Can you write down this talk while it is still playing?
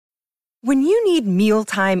When you need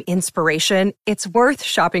mealtime inspiration, it's worth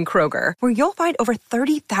shopping Kroger, where you'll find over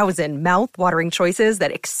 30,000 mouth-watering choices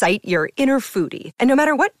that excite your inner foodie. And no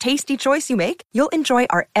matter what tasty choice you make, you'll enjoy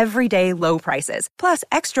our everyday low prices, plus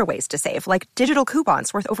extra ways to save, like digital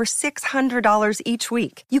coupons worth over $600 each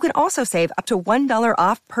week. You can also save up to $1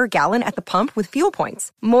 off per gallon at the pump with fuel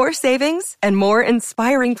points. More savings and more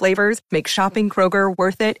inspiring flavors make shopping Kroger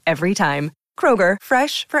worth it every time. Kroger,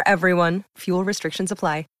 fresh for everyone. Fuel restrictions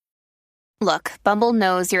apply. Look, Bumble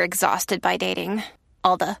knows you're exhausted by dating.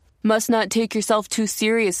 All the, must not take yourself too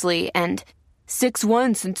seriously, and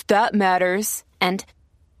 6'1" since that matters, and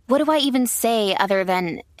what do I even say other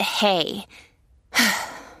than, hey?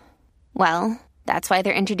 Well, that's why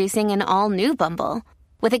they're introducing an all-new Bumble,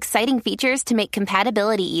 with exciting features to make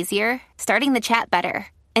compatibility easier, starting the chat better,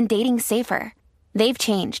 and dating safer. They've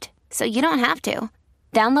changed, so you don't have to.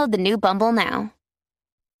 Download the new Bumble now.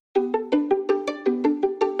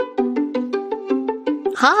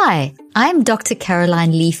 Hi, I'm Dr.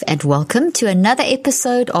 Caroline Leaf and welcome to another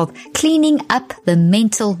episode of Cleaning Up the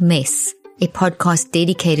Mental Mess, a podcast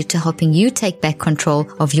dedicated to helping you take back control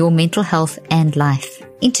of your mental health and life.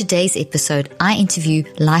 In today's episode, I interview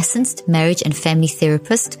licensed marriage and family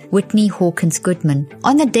therapist Whitney Hawkins Goodman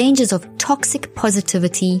on the dangers of toxic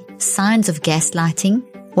positivity, signs of gaslighting,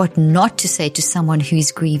 what not to say to someone who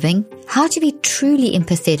is grieving, how to be truly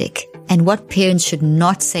empathetic, and what parents should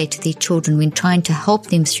not say to their children when trying to help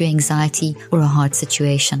them through anxiety or a hard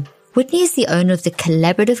situation. Whitney is the owner of the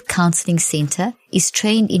Collaborative Counseling Center, is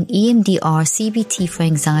trained in EMDR, CBT for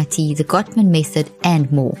anxiety, the Gottman Method,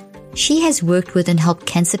 and more. She has worked with and helped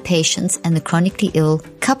cancer patients and the chronically ill,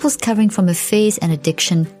 couples suffering from affairs and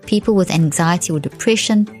addiction, people with anxiety or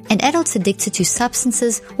depression, and adults addicted to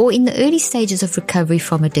substances or in the early stages of recovery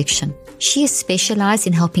from addiction. She is specialized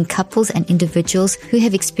in helping couples and individuals who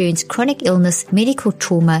have experienced chronic illness, medical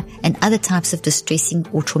trauma, and other types of distressing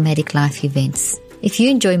or traumatic life events. If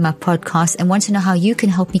you enjoy my podcast and want to know how you can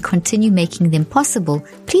help me continue making them possible,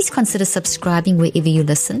 please consider subscribing wherever you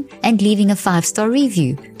listen and leaving a 5-star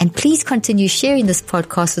review. And please continue sharing this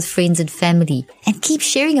podcast with friends and family and keep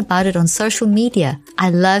sharing about it on social media.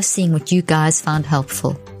 I love seeing what you guys found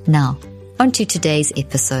helpful. Now, on to today's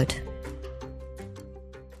episode.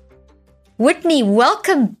 Whitney,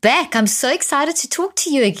 welcome back. I'm so excited to talk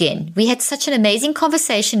to you again. We had such an amazing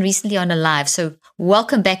conversation recently on a live, so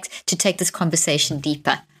welcome back to take this conversation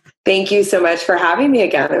deeper. Thank you so much for having me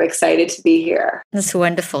again. I'm excited to be here. That's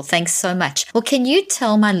wonderful. Thanks so much. Well, can you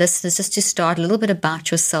tell my listeners, just to start, a little bit about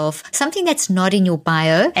yourself, something that's not in your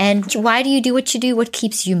bio, and why do you do what you do? What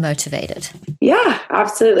keeps you motivated? Yeah,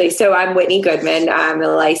 absolutely. So I'm Whitney Goodman. I'm a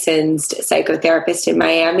licensed psychotherapist in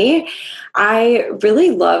Miami. I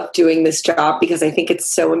really love doing this job because I think it's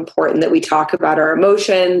so important that we talk about our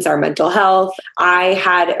emotions, our mental health. I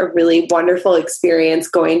had a really wonderful experience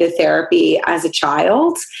going to therapy as a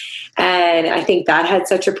child. And I think that had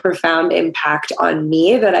such a profound impact on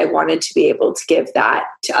me that I wanted to be able to give that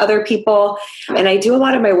to other people. And I do a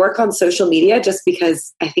lot of my work on social media just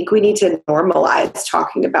because I think we need to normalize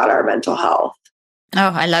talking about our mental health.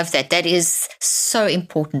 Oh, I love that. That is so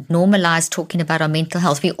important. Normalize talking about our mental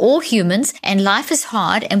health. We're all humans and life is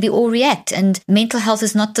hard and we all react. And mental health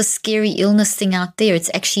is not the scary illness thing out there. It's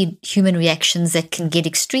actually human reactions that can get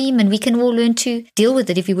extreme and we can all learn to deal with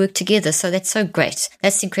it if we work together. So that's so great.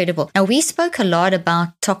 That's incredible. Now, we spoke a lot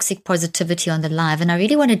about toxic positivity on the live and I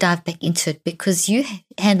really want to dive back into it because you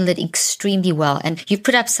handle it extremely well. And you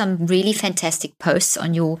put up some really fantastic posts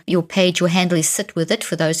on your page. Your handle is Sit With It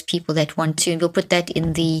for those people that want to. And we'll put that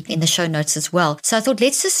in the show notes as well. So I thought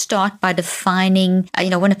let's just start by defining,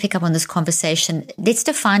 I want to pick up on this conversation. Let's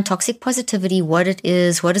define toxic positivity, what it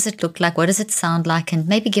is, what does it look like, what does it sound like, and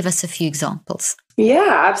maybe give us a few examples.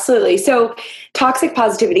 Yeah, absolutely. So toxic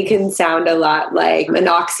positivity can sound a lot like an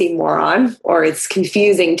oxymoron or it's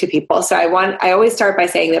confusing to people. So I always start by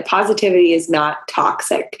saying that positivity is not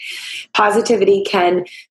toxic. Positivity can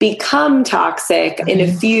become toxic in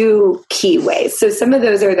a few key ways. So some of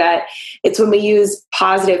those are that it's when we use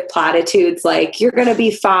positive platitudes like you're going to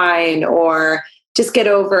be fine or just get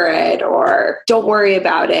over it or don't worry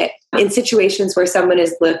about it in situations where someone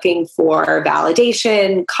is looking for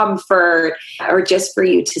validation, comfort, or just for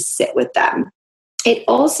you to sit with them. It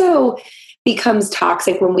also becomes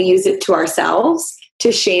toxic when we use it to ourselves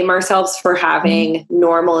to shame ourselves for having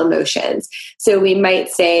normal emotions. So we might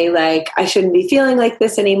say like, I shouldn't be feeling like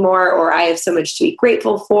this anymore, or I have so much to be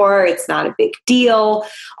grateful for. It's not a big deal.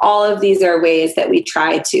 All of these are ways that we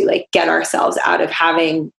try to like get ourselves out of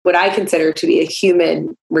having what I consider to be a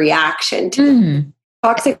human reaction to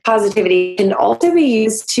Toxic positivity can also be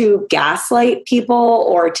used to gaslight people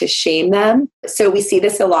or to shame them. So we see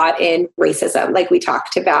this a lot in racism, like we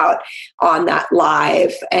talked about on that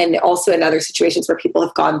live, and also in other situations where people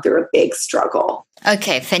have gone through a big struggle.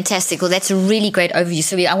 Okay, fantastic. Well, that's a really great overview.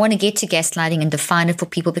 So I want to get to gaslighting and define it for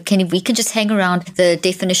people, but we can just hang around the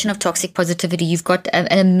definition of toxic positivity. You've got an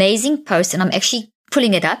amazing post, and I'm actually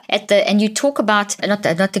pulling it up and you talk about not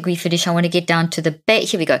the grief edition. I want to get down to the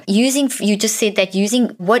here we go. You just said that using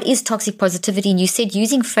what is toxic positivity, and you said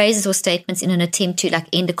using phrases or statements in an attempt to like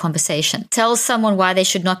end a conversation. Tell someone why they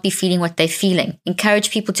should not be feeling what they're feeling.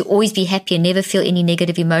 Encourage people to always be happy and never feel any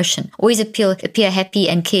negative emotion. Always appear happy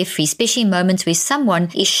and carefree, especially in moments where someone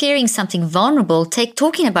is sharing something vulnerable,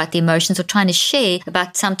 talking about the emotions or trying to share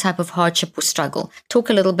about some type of hardship or struggle. Talk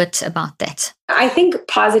a little bit about that. I think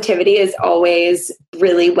positivity is always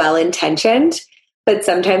really well-intentioned, but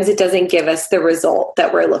sometimes it doesn't give us the result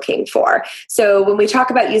that we're looking for. So when we talk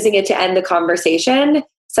about using it to end the conversation,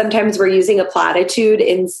 sometimes we're using a platitude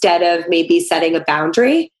instead of maybe setting a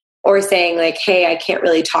boundary or saying like, hey, I can't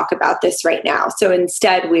really talk about this right now. So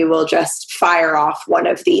instead, we will just fire off one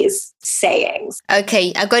of these sayings.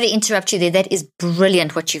 Okay, I've got to interrupt you there. That is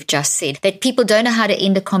brilliant what you've just said, that people don't know how to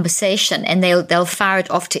end a conversation and they'll fire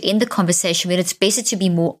it off to end the conversation, when it's better to be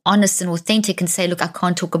more honest and authentic and say, look, I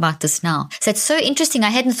can't talk about this now. So it's so interesting.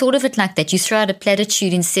 I hadn't thought of it like that. You throw out a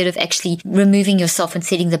platitude instead of actually removing yourself and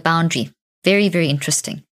setting the boundary. Very, very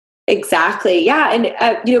interesting. Exactly. Yeah.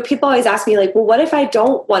 And, people always ask me like, well, what if I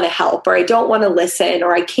don't want to help or I don't want to listen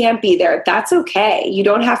or I can't be there? That's okay. You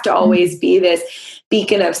don't have to always be this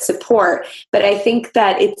beacon of support. But I think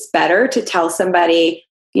that it's better to tell somebody,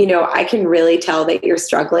 I can really tell that you're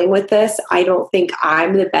struggling with this. I don't think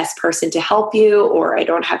I'm the best person to help you, or I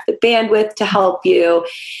don't have the bandwidth to help you.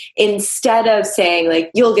 Instead of saying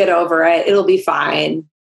like, you'll get over it, it'll be fine.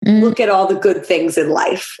 Look at all the good things in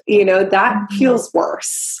life. That feels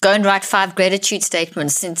worse. Go and write 5 gratitude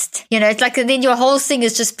statements since, it's like, and then your whole thing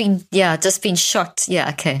has just been shot. Yeah.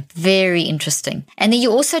 Okay. Very interesting. And then you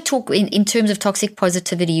also talk in terms of toxic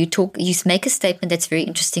positivity, you make a statement that's very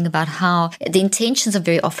interesting about how the intentions are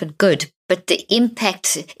very often good, but the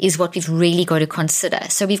impact is what we've really got to consider.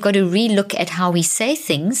 So we've got to relook at how we say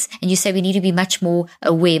things. And you say we need to be much more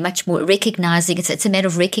aware, much more recognizing. It's a matter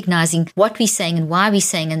of recognizing what we're saying and why we're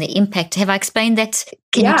saying and the impact. Have I explained that?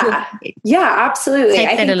 Yeah, absolutely.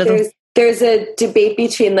 I think there's a debate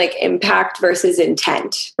between like impact versus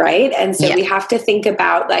intent, right? And so we have to think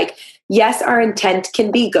about like, yes, our intent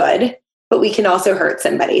can be good, but we can also hurt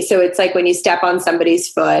somebody. So it's like when you step on somebody's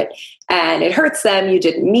foot and it hurts them, you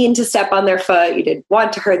didn't mean to step on their foot, you didn't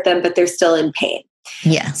want to hurt them, but they're still in pain.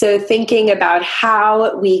 Yeah. So thinking about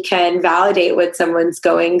how we can validate what someone's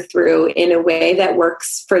going through in a way that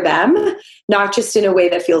works for them, not just in a way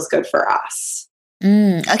that feels good for us.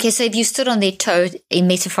 Okay, so if you stood on their toe,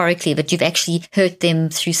 metaphorically, but you've actually hurt them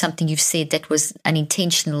through something you've said that was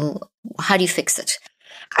unintentional, how do you fix it?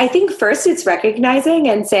 I think first it's recognizing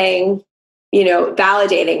and saying,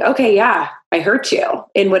 validating, okay, yeah, I hurt you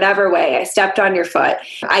in whatever way. I stepped on your foot.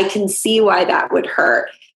 I can see why that would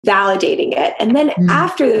hurt. Validating it. And then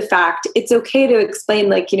after the fact, it's okay to explain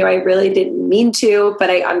like, I really didn't mean to,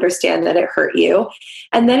 but I understand that it hurt you.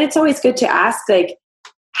 And then it's always good to ask like,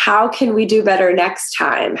 how can we do better next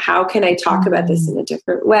time? How can I talk about this in a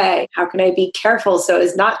different way? How can I be careful so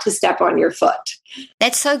as not to step on your foot?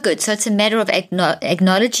 That's so good. So it's a matter of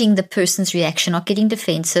acknowledging the person's reaction, not getting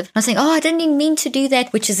defensive, not saying, oh, I didn't even mean to do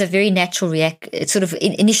that, which is a very natural sort of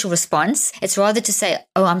initial response. It's rather to say,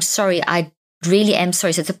 oh, I'm sorry, I really am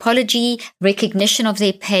sorry. So it's apology, recognition of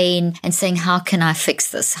their pain, and saying, how can I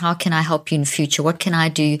fix this? How can I help you in future? What can I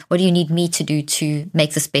do? What do you need me to do to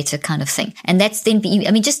make this better, kind of thing? And that's then,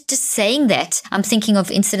 just saying that, I'm thinking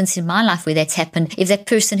of incidents in my life where that's happened. If that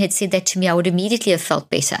person had said that to me, I would immediately have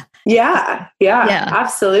felt better. Yeah,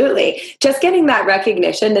 absolutely. Just getting that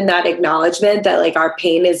recognition and that acknowledgement that like our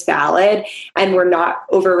pain is valid and we're not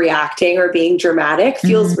overreacting or being dramatic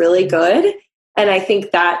feels really good. And I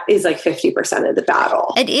think that is like 50% of the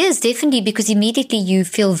battle. It is definitely, because immediately you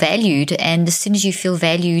feel valued. And as soon as you feel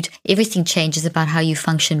valued, everything changes about how you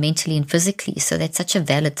function mentally and physically. So that's such a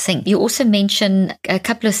valid thing. You also mention a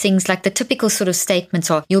couple of things like the typical sort of statements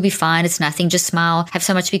are, you'll be fine, it's nothing, just smile, have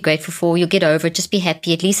so much to be grateful for, you'll get over it, just be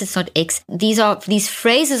happy, at least it's not X. These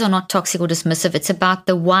phrases are not toxic or dismissive. It's about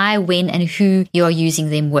the why, when, and who you are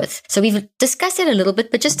using them with. So we've discussed it a little bit,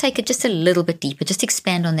 but just take it just a little bit deeper. Just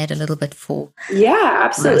expand on that a little bit for. Yeah,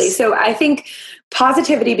 absolutely. Nice. So I think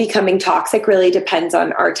positivity becoming toxic really depends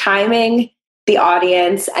on our timing, the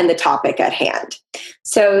audience, and the topic at hand.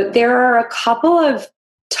 So there are a couple of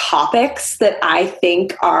topics that I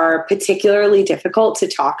think are particularly difficult to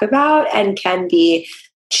talk about and can be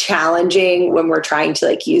challenging when we're trying to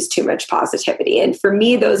like use too much positivity. And for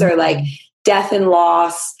me, those are like death and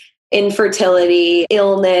loss, infertility,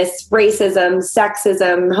 illness, racism,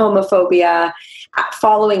 sexism, homophobia,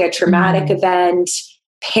 following a traumatic event,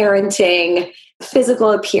 parenting,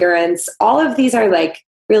 physical appearance. All of these are like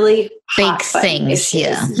really big things.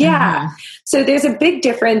 Yeah. So there's a big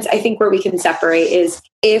difference, I think, where we can separate is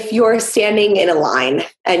if you're standing in a line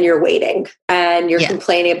and you're waiting and you're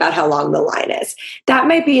complaining about how long the line is, that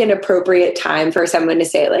might be an appropriate time for someone to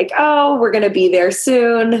say like, oh, we're going to be there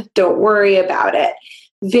soon. Don't worry about it.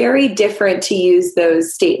 Very different to use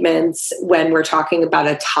those statements when we're talking about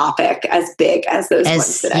a topic as big as those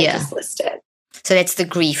ones that I just listed. So that's the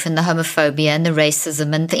grief and the homophobia and the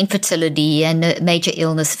racism and the infertility and the major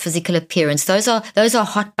illness, physical appearance. Those are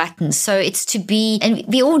hot buttons. So it's to be, and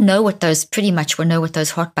we all know what those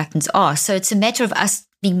hot buttons are. So it's a matter of us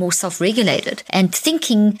being more self-regulated and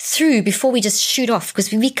thinking through before we just shoot off,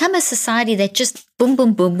 because we become a society that just boom,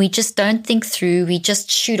 boom, boom. We just don't think through. We just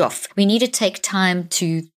shoot off. We need to take time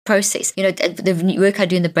to process. You know, the work I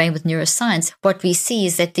do in the brain with neuroscience, what we see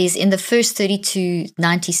is that there's in the first 30 to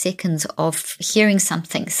 90 seconds of hearing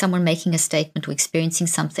something, someone making a statement or experiencing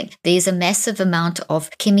something, there's a massive amount of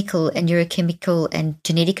chemical and neurochemical and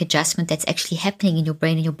genetic adjustment that's actually happening in your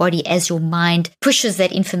brain and your body as your mind pushes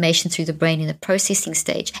that information through the brain in the processing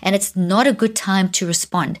stage. And it's not a good time to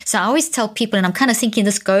respond. So I always tell people, and I'm kind of thinking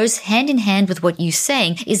this goes hand in hand with what you're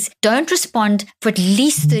saying, is don't respond for at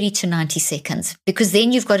least 30 to 90 seconds, because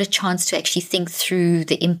then you've got a chance to actually think through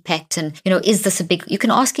the impact. And, you know, is this you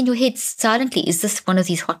can ask in your head silently, is this one of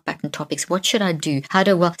these hot button topics? What should I do?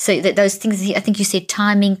 So those things, I think you said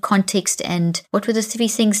timing, context, and what were the three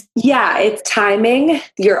things? Yeah, it's timing,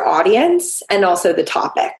 your audience, and also the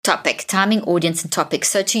topic. Timing, audience, and topic.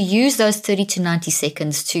 So to use those 30 to 90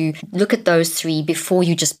 seconds to look at those three before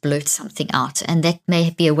you just blurt something out. And that may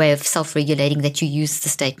be a way of self-regulating, that you use the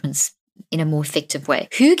statements in a more effective way.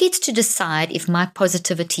 Who gets to decide if my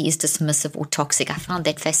positivity is dismissive or toxic? I found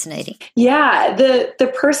that fascinating. Yeah,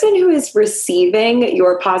 the person who is receiving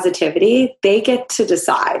your positivity, they get to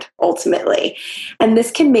decide ultimately. And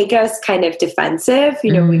this can make us kind of defensive.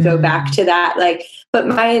 You know, we go back to that, like, but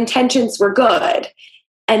my intentions were good.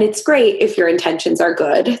 And it's great if your intentions are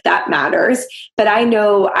good, that matters. But I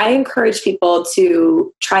know I encourage people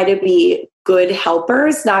to try to be good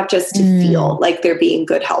helpers, not just to feel like they're being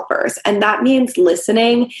good helpers. And that means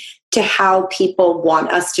listening to how people want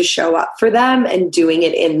us to show up for them and doing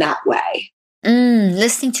it in that way.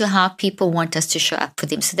 Listening to how people want us to show up for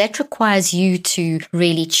them. So that requires you to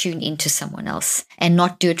really tune into someone else and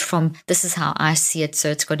not do it from, this is how I see it,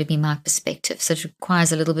 so it's got to be my perspective. So it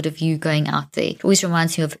requires a little bit of you going out there. It always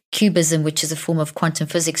reminds me of Cubism, which is a form of quantum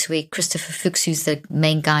physics, where Christopher Fuchs, who's the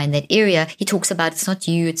main guy in that area, he talks about it's not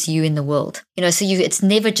you, it's you in the world. You know, so it's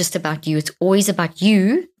never just about you. It's always about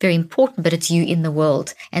you, very important, but it's you in the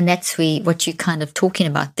world. And that's what you're kind of talking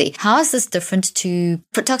about there. How is this different to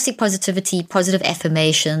toxic positivity, positive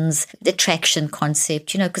affirmations, the attraction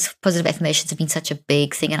concept, you know, because positive affirmations have been such a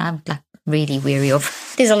big thing, and I'm like really wary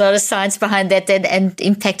of. There's a lot of science behind that and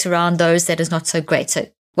impact around those that is not so great. So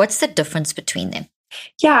what's the difference between them?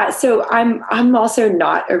 Yeah, so I'm also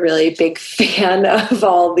not a really big fan of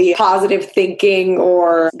all the positive thinking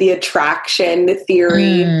or the attraction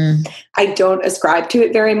theory. I don't ascribe to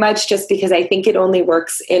it very much, just because I think it only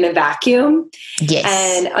works in a vacuum. Yes.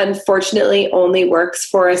 And unfortunately only works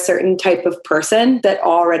for a certain type of person that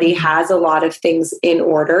already has a lot of things in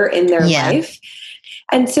order in their life.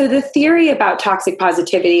 And so the theory about toxic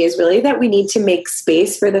positivity is really that we need to make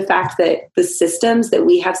space for the fact that the systems that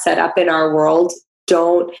we have set up in our world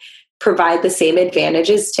don't provide the same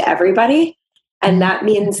advantages to everybody. And that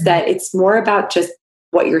means that it's more about just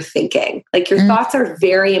what you're thinking. Like your thoughts are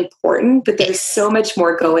very important, but there's so much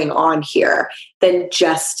more going on here than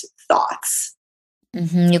just thoughts.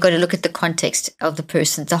 You've got to look at the context of the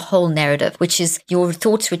person, the whole narrative, which is your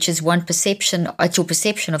thoughts, which is one perception. It's your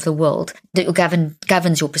perception of the world that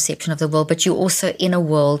governs your perception of the world, but you're also in a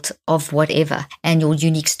world of whatever, and your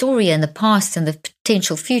unique story and the past and the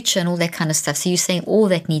potential future and all that kind of stuff. So you're saying all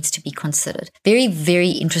that needs to be considered. Very,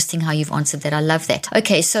 very interesting how you've answered that. I love that.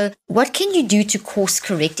 Okay, so what can you do to course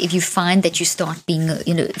correct if you find that you start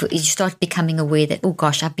becoming aware that, oh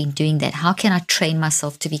gosh, I've been doing that. How can I train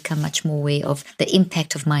myself to become much more aware of the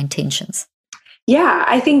impact of my intentions? Yeah,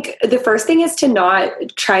 I think the first thing is to not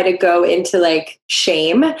try to go into like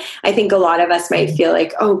shame. I think a lot of us might feel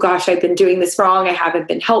like, oh gosh, I've been doing this wrong. I haven't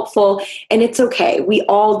been helpful. And it's okay. We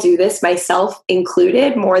all do this, myself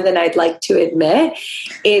included, more than I'd like to admit.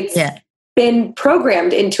 been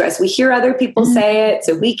programmed into us. We hear other people say it,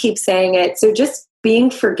 so we keep saying it. So just being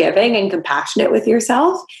forgiving and compassionate with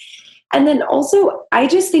yourself. And then also, I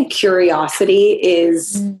just think curiosity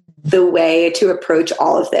is the way to approach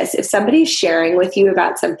all of this. If somebody's sharing with you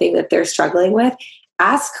about something that they're struggling with,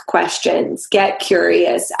 ask questions, get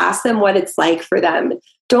curious, ask them what it's like for them.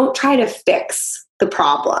 Don't try to fix the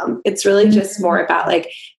problem. It's really just more about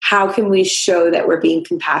like, how can we show that we're being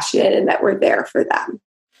compassionate and that we're there for them?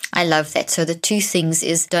 I love that. So the two things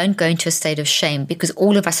is don't go into a state of shame, because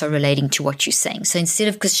all of us are relating to what you're saying. So instead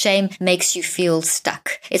of, because shame makes you feel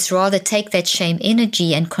stuck, it's rather take that shame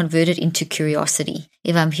energy and convert it into curiosity,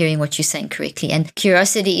 if I'm hearing what you're saying correctly. And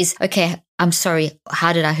curiosity is, okay, I'm sorry,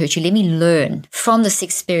 how did I hurt you? Let me learn from this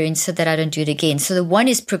experience so that I don't do it again. So the one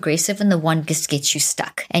is progressive and the one just gets you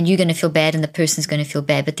stuck. And you're going to feel bad and the person's going to feel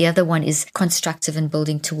bad. But the other one is constructive and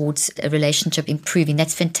building towards a relationship improving.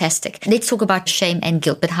 That's fantastic. Let's talk about shame and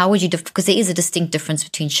guilt. But how would you, because there is a distinct difference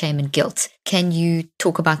between shame and guilt. Can you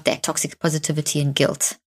talk about that, toxic positivity and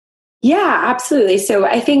guilt? Yeah, absolutely. So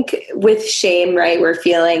I think with shame, right, we're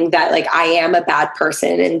feeling that like I am a bad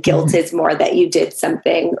person, and guilt is more that you did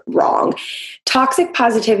something wrong. Toxic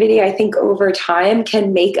positivity, I think over time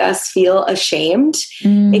can make us feel ashamed.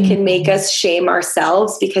 It can make us shame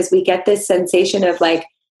ourselves because we get this sensation of like,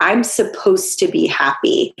 I'm supposed to be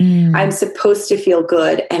happy. I'm supposed to feel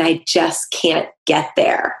good, and I just can't get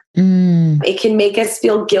there. It can make us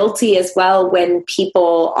feel guilty as well when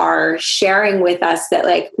people are sharing with us that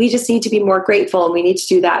like, we just need to be more grateful and we need to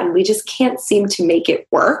do that. And we just can't seem to make it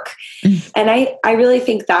work. And I really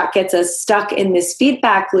think that gets us stuck in this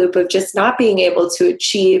feedback loop of just not being able to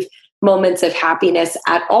achieve moments of happiness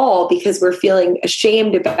at all because we're feeling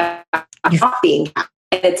ashamed about not being happy.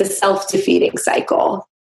 And it's a self-defeating cycle.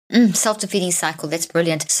 Self-defeating cycle. That's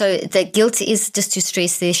brilliant. So the guilt is, just to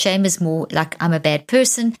stress there, shame is more like I'm a bad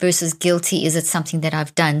person versus guilty is it's something that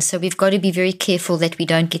I've done. So we've got to be very careful that we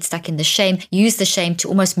don't get stuck in the shame, use the shame to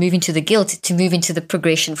almost move into the guilt, to move into the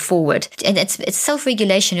progression forward. And it's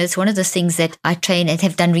self-regulation. It's one of the things that I train and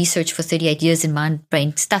have done research for 38 years in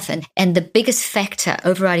mind-brain stuff. And the biggest factor,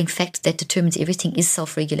 overriding factor that determines everything is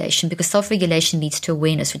self-regulation, because self-regulation leads to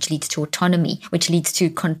awareness, which leads to autonomy, which leads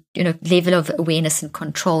to level of awareness and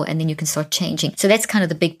control. And then you can start changing. So that's kind of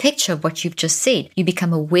the big picture of what you've just said. You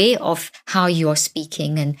become aware of how you are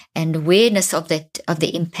speaking and awareness of that, of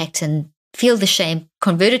the impact, and feel the shame,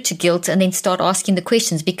 convert it to guilt, and then start asking the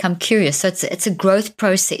questions, become curious. So it's a growth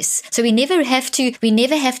process. So we never have to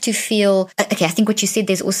feel, okay, I think what you said,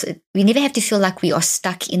 we never have to feel like we are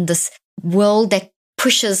stuck in this world that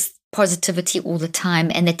pushes positivity all the time,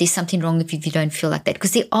 and that there's something wrong if you don't feel like that.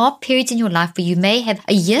 Because there are periods in your life where you may have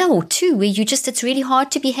a year or two where it's really hard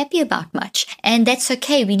to be happy about much. And that's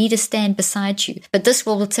okay. We need to stand beside you. But this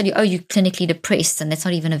will tell you, oh, you're clinically depressed, and that's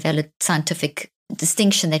not even a valid scientific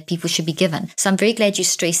distinction that people should be given. So I'm very glad you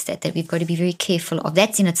stressed that we've got to be very careful of.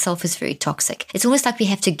 That in itself is very toxic. It's almost like we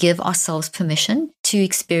have to give ourselves permission to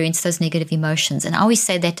experience those negative emotions. And I always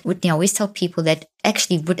say that, Whitney, I always tell people that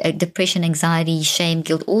actually with depression, anxiety, shame,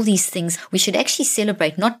 guilt, all these things, we should actually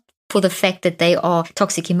celebrate, not for the fact that they are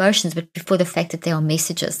toxic emotions, but for the fact that they are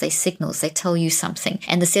messages, they signals, they tell you something.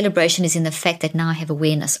 And the celebration is in the fact that now I have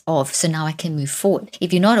awareness of, so now I can move forward.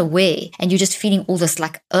 If you're not aware and you're just feeling all this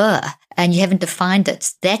like, and you haven't defined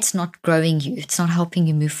it, that's not growing you. It's not helping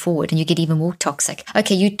you move forward, and you get even more toxic.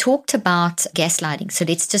 Okay, you talked about gaslighting. So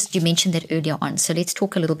you mentioned that earlier on. So let's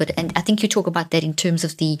talk a little bit. And I think you talk about that in terms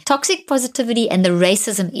of the toxic positivity and the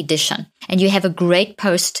racism edition. And you have a great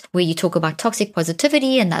post where you talk about toxic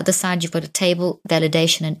positivity, and the other side you've got a table,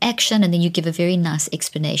 validation and action, and then you give a very nice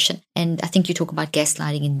explanation. And I think you talk about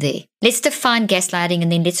gaslighting in there. Let's define gaslighting,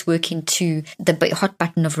 and then let's work into the hot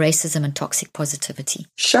button of racism and toxic positivity.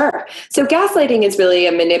 Sure. So gaslighting is really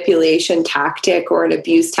a manipulation tactic or an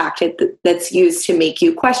abuse tactic that's used to make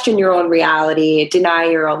you question your own reality, deny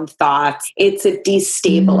your own thoughts. It's a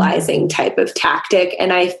destabilizing type of tactic.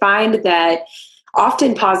 And I find that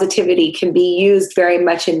often positivity can be used very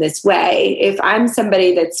much in this way. If I'm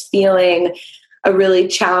somebody that's feeling a really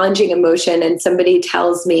challenging emotion and somebody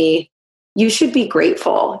tells me, you should be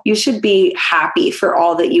grateful, you should be happy for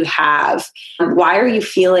all that you have, why are you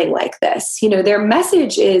feeling like this? Their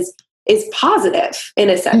message is positive in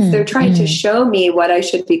a sense. They're trying to show me what I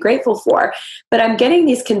should be grateful for. But I'm getting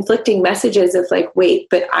these conflicting messages of like, wait,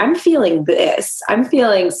 but I'm feeling this. I'm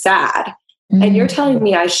feeling sad. And you're telling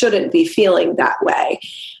me I shouldn't be feeling that way.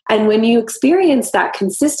 And when you experience that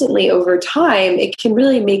consistently over time, it can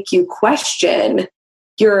really make you question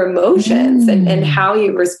your emotions and how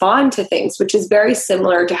you respond to things, which is very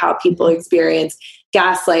similar to how people experience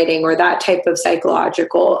gaslighting or that type of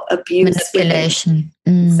psychological abuse. Manipulation.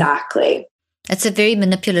 Exactly. It's a very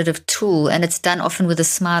manipulative tool, and it's done often with a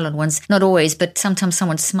smile on one's, not always, but sometimes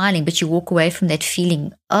someone's smiling, but you walk away from that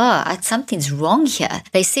feeling, something's wrong here.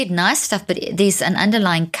 They said nice stuff, but there's an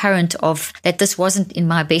underlying current of that this wasn't in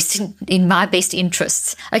my best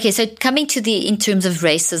interests. Okay, so coming to in terms of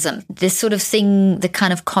racism, this sort of thing, the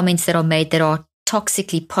kind of comments that are made that are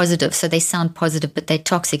toxically positive. So they sound positive, but they're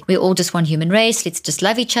toxic. We're all just one human race. Let's just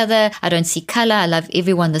love each other. I don't see color. I love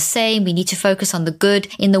everyone the same. We need to focus on the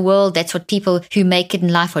good in the world. That's what people who make it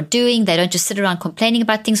in life are doing. They don't just sit around complaining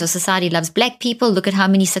about things, or society loves black people. Look at how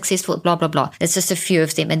many successful blah, blah, blah. It's just a few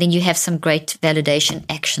of them. And then you have some great validation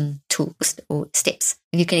action tools or steps.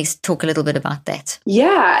 You can talk a little bit about that.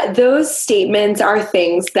 Yeah, those statements are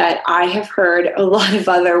things that I have heard a lot of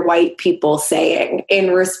other white people saying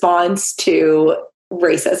in response to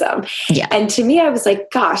racism. Yeah. And to me, I was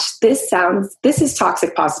like, gosh, this is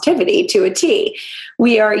toxic positivity to a T.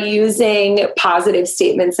 We are using positive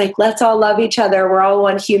statements like, let's all love each other. We're all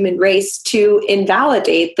one human race, to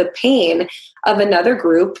invalidate the pain of another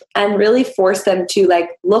group and really force them to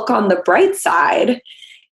look on the bright side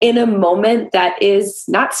in a moment that is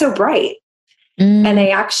not so bright. And I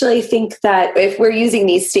actually think that if we're using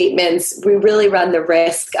these statements, we really run the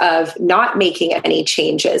risk of not making any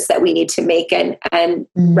changes that we need to make and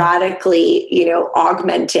radically,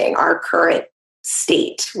 augmenting our current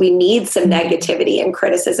state. We need some negativity and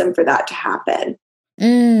criticism for that to happen.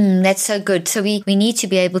 That's so good. So we need to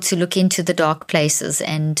be able to look into the dark places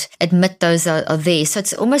and admit those are there. So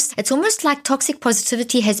it's almost like toxic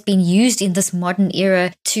positivity has been used in this modern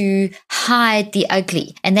era to hide the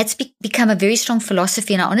ugly. And that's become a very strong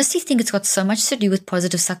philosophy. And I honestly think it's got so much to do with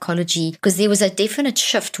positive psychology, because there was a definite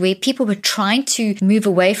shift where people were trying to move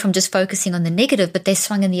away from just focusing on the negative, but they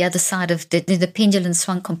swung in the other side of the pendulum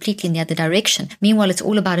swung completely in the other direction. Meanwhile, it's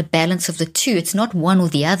all about a balance of the two. It's not one or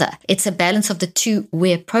the other. It's a balance of the two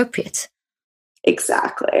where appropriate.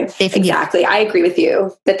 Exactly. Definitely. Exactly. I agree with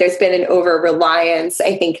you that there's been an over-reliance,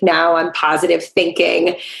 I think, now on positive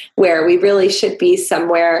thinking, where we really should be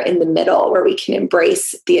somewhere in the middle where we can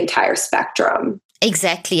embrace the entire spectrum.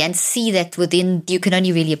 Exactly. And see that within, you can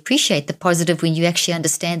only really appreciate the positive when you actually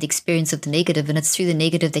understand the experience of the negative. And it's through the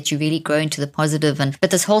negative that you really grow into the positive.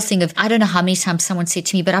 But this whole thing of, I don't know how many times someone said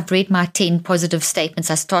to me, but I've read my 10 positive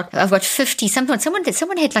statements. I've got 50. Someone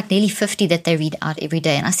had nearly 50 that they read out every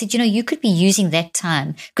day. And I said, you could be using that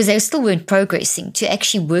time, because they still weren't progressing, to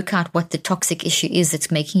actually work out what the toxic issue is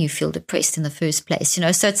that's making you feel depressed in the first place.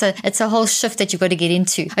 So it's a whole shift that you've got to get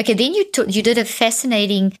into. Okay. Then you did a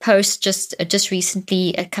fascinating post just recently,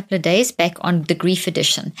 a couple of days back, on the grief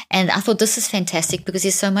edition. And I thought this is fantastic because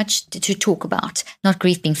there's so much to talk about. Not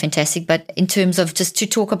grief being fantastic, but in terms of just to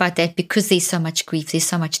talk about that, because there's so much grief, there's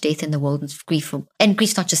so much death in the world, and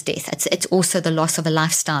grief's not just death. It's also the loss of a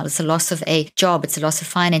lifestyle. It's the loss of a job. It's the loss of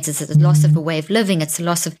finances. It's the loss of a way of living. It's the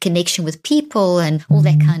loss of connection with people and all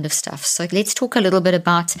that kind of stuff. So let's talk a little bit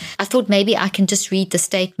about, I thought maybe I can just read the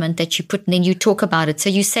statement that you put and then you talk about it. So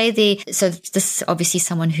you say there, so this is obviously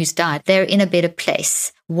someone who's died. They're in a better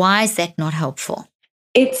place. Why is that not helpful?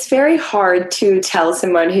 It's very hard to tell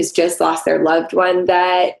someone who's just lost their loved one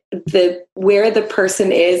that where the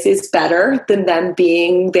person is better than them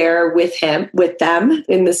being there with them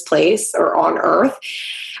in this place or on earth.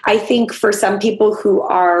 I think for some people who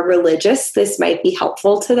are religious, this might be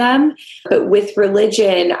helpful to them. But with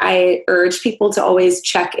religion, I urge people to always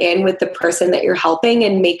check in with the person that you're helping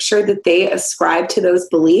and make sure that they ascribe to those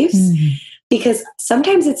beliefs. Mm-hmm. Because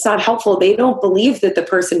sometimes it's not helpful. They don't believe that the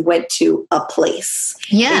person went to a place.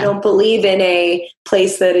 Yeah. They don't believe in a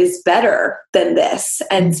place that is better than this.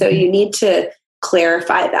 And so you need to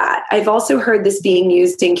clarify that. I've also heard this being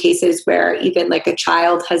used in cases where even a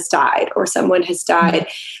child has died or someone has died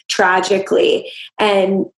tragically.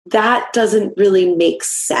 And that doesn't really make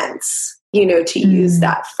sense, to use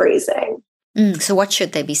that phrasing. So what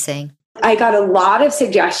should they be saying? I got a lot of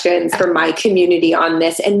suggestions from my community on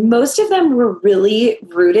this, and most of them were really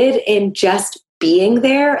rooted in just being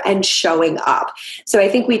there and showing up. So I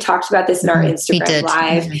think we talked about this in our Instagram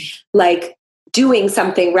Live, doing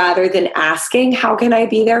something rather than asking, how can I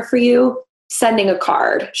be there for you? Sending a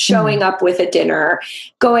card, showing up with a dinner,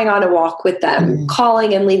 going on a walk with them,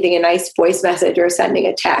 calling and leaving a nice voice message or sending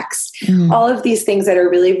a text. All of these things that are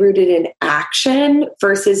really rooted in action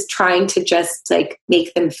versus trying to just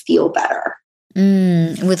make them feel better.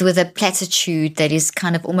 With a platitude that is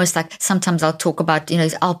kind of almost like, sometimes I'll talk about,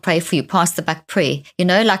 I'll pray for you, pass the buck prayer,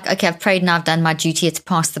 like, okay, I've prayed now, I've done my duty, it's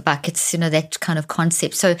pass the buck. It's, that kind of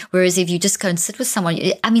concept. So whereas if you just go and sit with someone,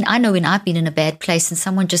 I know when I've been in a bad place and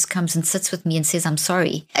someone just comes and sits with me and says, I'm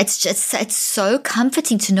sorry, it's so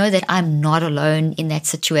comforting to know that I'm not alone in that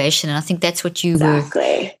situation. And I think that's what you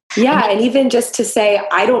Exactly. Yeah. And even just to say,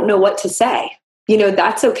 I don't know what to say.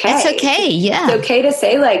 That's okay. That's okay. Yeah. It's okay to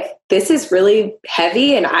say, like, this is really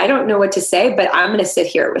heavy and I don't know what to say, but I'm going to sit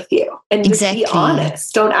here with you and just be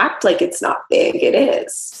honest. Don't act like it's not big. It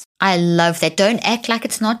is. I love that. Don't act like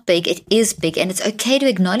it's not big. It is big. And it's okay to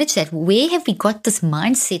acknowledge that. Where have we got this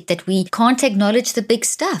mindset that we can't acknowledge the big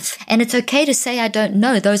stuff? And it's okay to say, I don't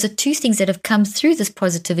know. Those are two things that have come through this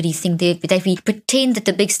positivity thing there, that we pretend that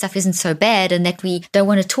the big stuff isn't so bad and that we don't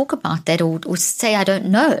want to talk about that or say, I don't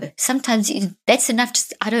know. Sometimes that's enough.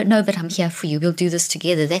 Just, I don't know, but I'm here for you. We'll do this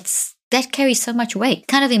together. That carries so much weight.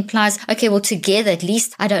 Kind of implies, okay, well, together, at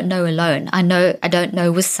least I don't know alone. I know I don't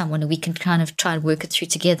know with someone, and we can kind of try and work it through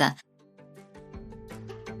together.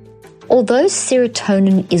 Although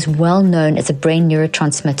serotonin is well known as a brain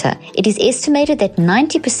neurotransmitter, it is estimated that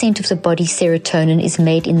 90% of the body's serotonin is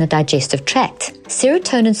made in the digestive tract.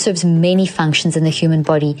 Serotonin serves many functions in the human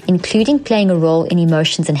body, including playing a role in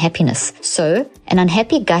emotions and happiness. So, an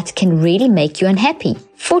unhappy gut can really make you unhappy.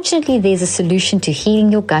 Fortunately, there's a solution to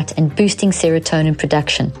healing your gut and boosting serotonin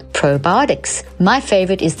production: probiotics. My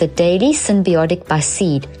favorite is the Daily Synbiotic by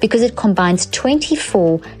Seed because it combines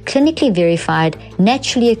 24 clinically verified,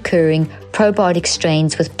 naturally occurring probiotic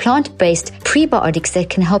strains with plant-based prebiotics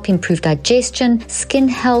that can help improve digestion, skin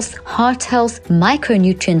health, heart health,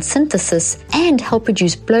 micronutrient synthesis, and help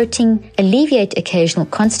reduce bloating, alleviate occasional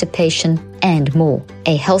constipation, and more.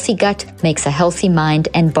 A healthy gut makes a healthy mind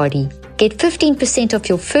and body. Get 15% off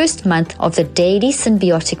your first month of the Daily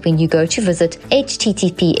Synbiotic when you go to visit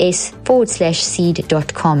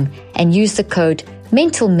https://seed.com and use the code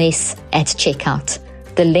MENTALMESS at checkout.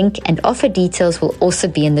 The link and offer details will also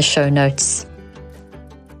be in the show notes.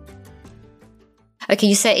 Okay,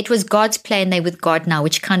 you say it was God's plan, they're with God now,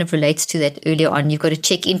 which kind of relates to that earlier on. You've got to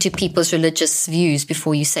check into people's religious views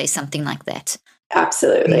before you say something like that.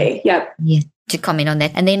 Absolutely. Yep. Yeah. To comment on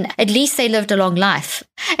that. And then at least they lived a long life.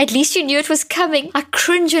 At least you knew it was coming. I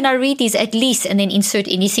cringe when I read these, at least, and then insert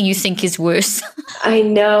anything you think is worse. I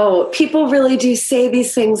know. People really do say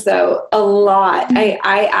these things, though, a lot.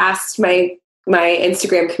 I asked my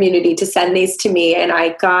Instagram community to send these to me, and I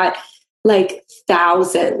got like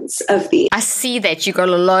thousands of these. I see that you got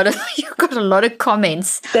a lot of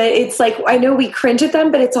comments. That it's like, I know we cringe at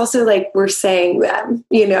them, but it's also like we're saying them.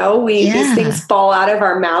 These things fall out of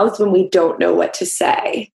our mouths when we don't know what to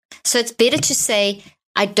say. So it's better to say,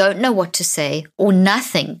 I don't know what to say, or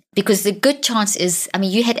nothing, because the good chance is,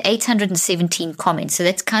 you had 817 comments, so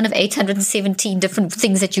that's kind of 817 different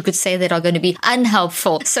things that you could say that are going to be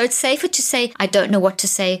unhelpful. So it's safer to say, I don't know what to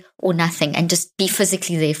say, or nothing, and just be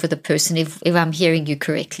physically there for the person if I'm hearing you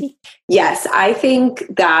correctly. Yes, I think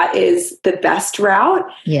that is the best route.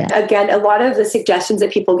 Yeah. Again, a lot of the suggestions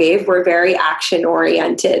that people gave were very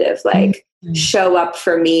action-oriented of like, show up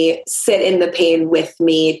for me, sit in the pain with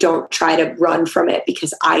me, don't try to run from it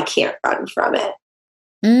because I can't run from it.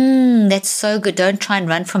 That's so good. Don't try and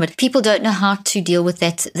run from it. People don't know how to deal with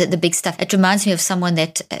that, the big stuff. It reminds me of someone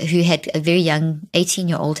who had a very young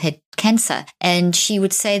 18-year-old had cancer. And she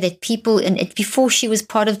would say that people, and before she was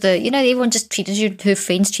part of the, everyone just treated her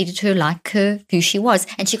friends treated her like who she was.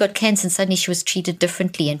 And she got cancer and suddenly she was treated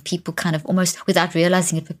differently. And people kind of almost without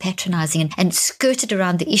realizing it were patronizing and skirted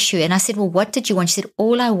around the issue. And I said, well, what did you want? She said,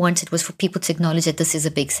 all I wanted was for people to acknowledge that this is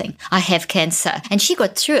a big thing. I have cancer. And she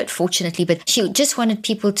got through it, fortunately, but she just wanted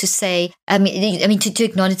people to say, to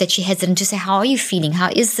acknowledge that she has it and to say, how are you feeling?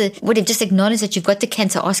 Just acknowledge that you've got the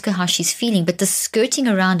cancer, ask her how she's feeling. But the skirting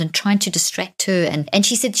around and trying to distract her. And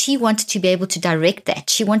she said she wanted to be able to direct that.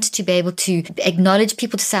 She wanted to be able to acknowledge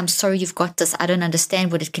people, to say, I'm sorry you've got this. I don't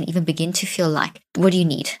understand what it can even begin to feel like. What do you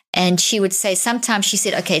need? And she would say, sometimes she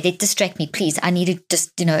said, okay, they distract me, please. I need to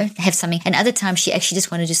just, have something. And other times she actually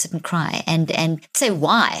just wanted to sit and cry and say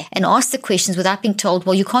why and ask the questions without being told,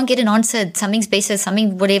 well, you can't get an answer. Something's better,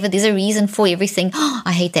 something, whatever. There's a reason for everything. Oh,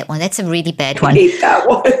 I hate that one. That's a really bad one. I hate that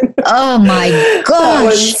one. Oh my gosh. That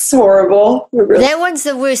one's horrible. That one's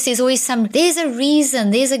the worst. There's always there's a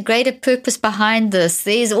reason. There's a greater purpose behind this.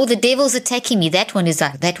 There's all the devil's attacking me. That one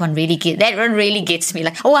really gets me.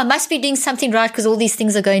 Like, oh, I must be doing something right because all these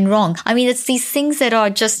things are going brain wrong? I mean, it's these things that are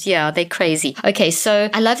just, they're crazy. Okay, so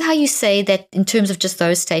I love how you say that in terms of just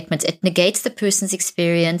those statements, it negates the person's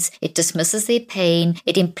experience, it dismisses their pain,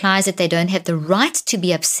 it implies that they don't have the right to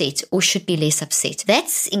be upset or should be less upset.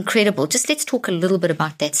 That's incredible. Just let's talk a little bit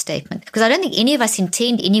about that statement, because I don't think any of us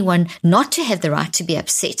intend anyone not to have the right to be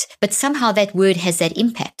upset, but somehow that word has that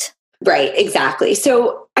impact. Right, exactly.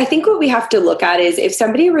 So I think what we have to look at is if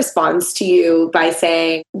somebody responds to you by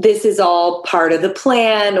saying, this is all part of the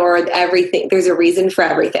plan or everything, there's a reason for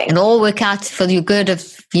everything. And all work out for the good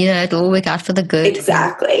of, it'll all work out for the good.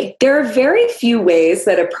 Exactly. There are very few ways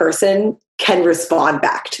that a person can respond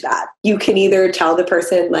back to that. You can either tell the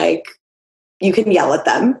person, you can yell at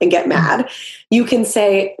them and get mad. You can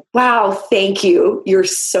say, wow, thank you. You're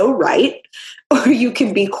so right. Or you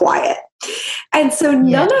can be quiet. And so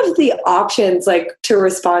none of the options to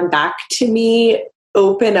respond back to me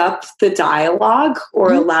open up the dialogue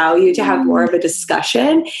or allow you to have more of a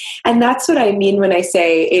discussion. And that's what I mean when I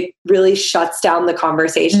say it really shuts down the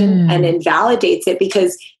conversation and invalidates it,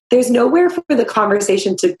 because there's nowhere for the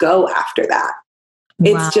conversation to go after that.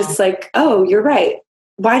 It's just oh, you're right.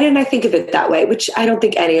 Why didn't I think of it that way? Which I don't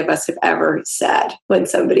think any of us have ever said when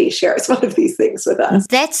somebody shares one of these things with us.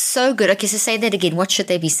 That's so good. Okay, so say that again. What should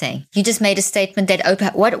they be saying? You just made a statement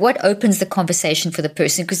that what opens the conversation for the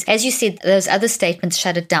person? Because as you said, those other statements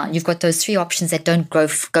shut it down. You've got those three options that don't go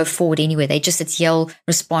forward anywhere. It's yell,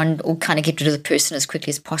 respond, or kind of get rid of the person as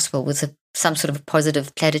quickly as possible with some sort of a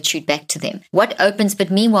positive platitude back to them. What opens, but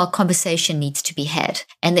meanwhile, conversation needs to be had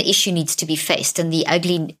and the issue needs to be faced and the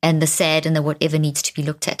ugly and the sad and the whatever needs to be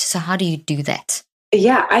looked at. So how do you do that?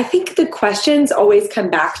 Yeah, I think the questions always come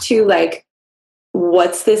back to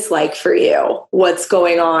what's this like for you? What's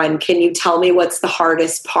going on? Can you tell me what's the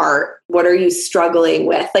hardest part? What are you struggling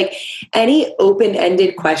with? Any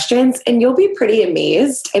open-ended questions, and you'll be pretty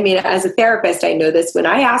amazed. I mean, as a therapist, I know this. When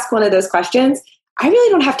I ask one of those questions, I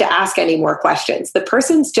really don't have to ask any more questions. The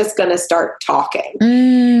person's just going to start talking.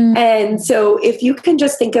 And so if you can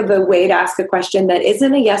just think of a way to ask a question that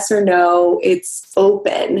isn't a yes or no, it's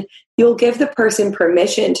open, you'll give the person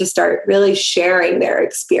permission to start really sharing their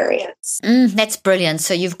experience. That's brilliant.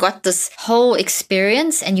 So you've got this whole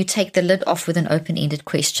experience and you take the lid off with an open-ended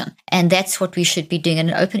question. And that's what we should be doing. And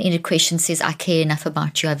an open-ended question says, I care enough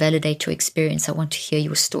about you. I validate your experience. I want to hear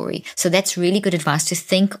your story. So that's really good advice, to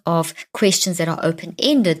think of questions that are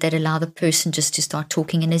open-ended that allow the person just to start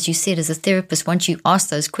talking. And as you said, as a therapist, once you ask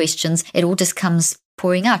those questions, it all just comes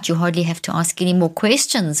pouring out. You hardly have to ask any more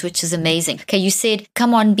questions, which is amazing. Okay, you said,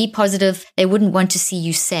 come on, be positive. They wouldn't want to see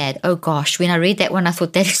you sad. Oh gosh, when I read that one, I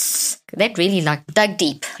thought that really dug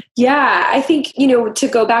deep. Yeah, I think, to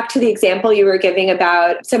go back to the example you were giving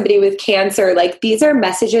about somebody with cancer, these are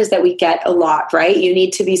messages that we get a lot, right? You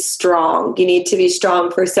need to be strong. You need to be strong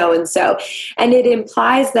for so-and-so. And it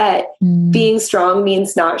implies that being strong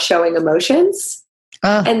means not showing emotions.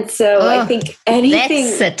 And so I think anything...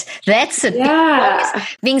 That's it. Yeah.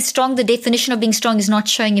 Being strong, the definition of being strong is not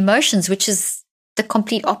showing emotions, which is the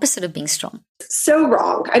complete opposite of being strong. So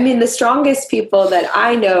wrong. I mean, the strongest people that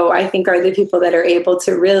I know, I think, are the people that are able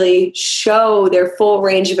to really show their full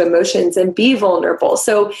range of emotions and be vulnerable.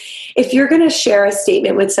 So if you're going to share a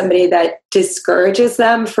statement with somebody that discourages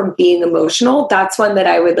them from being emotional, that's one that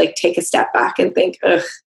I would take a step back and think,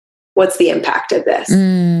 what's the impact of this?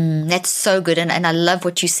 That's so good. And I love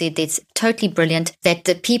what you said. That's totally brilliant. That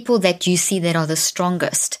the people that you see that are the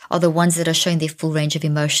strongest are the ones that are showing their full range of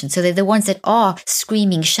emotion. So they're the ones that are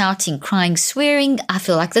screaming, shouting, crying, swearing. I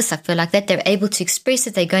feel like this, I feel like that. They're able to express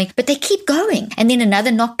it. They're going, but they keep going. And then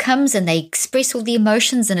another knock comes and they express all the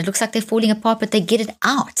emotions and it looks like they're falling apart, but they get it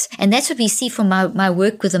out. And that's what we see from my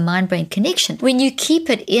work with the mind-brain connection. When you keep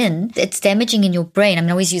it in, it's damaging in your brain. I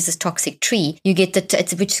always use this toxic tree. You get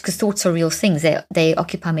which is because thoughts are real things. They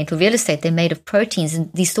occupy mental real estate. They're made of proteins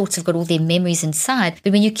and these thoughts have got all their memories inside.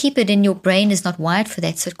 But when you keep it in, your brain is not wired for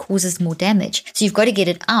that, so it causes more damage. So you've got to get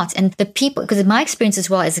it out. And the people, because in my experience as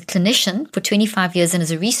well as a clinician for 25 years and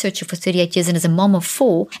as a researcher for 38 years and as a mom of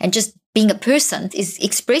 4 and just being a person is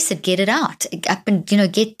express it, get it out, up and,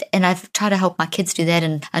 and I've tried to help my kids do that.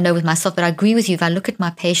 And I know with myself, but I agree with you. If I look at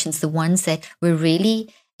my patients, the ones that were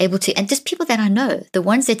really able to, and just people that I know, the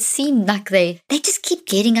ones that seem like they just keep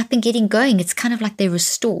getting up and getting going. It's kind of like they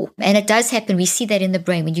restore. And it does happen. We see that in the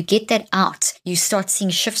brain. When you get that out, you start seeing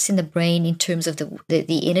shifts in the brain in terms of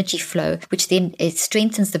the energy flow, which then it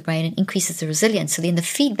strengthens the brain and increases the resilience. So then the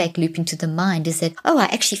feedback loop into the mind is that, I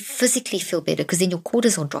actually physically feel better, because then your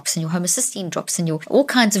cortisol drops and your homocysteine drops and your all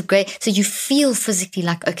kinds of great. So you feel physically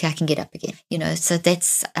like, okay, I can get up again. So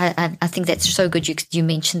that's, I think that's so good. You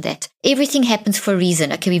mentioned that everything happens for a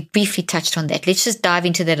reason. Okay, we briefly touched on that. Let's just dive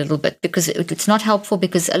into that a little bit, because it's not helpful,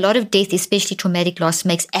 because a lot of death, especially traumatic loss,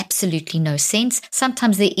 makes absolutely no sense.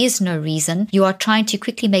 Sometimes there is no reason. You are trying to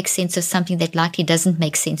quickly make sense of something that likely doesn't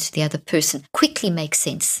make sense to the other person. Quickly make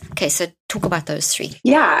sense. Okay, so talk about those three.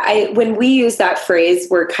 Yeah, when we use that phrase,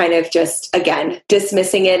 we're kind of just, again,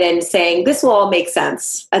 dismissing it and saying this will all make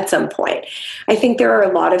sense at some point. I think there are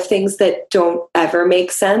a lot of things that don't ever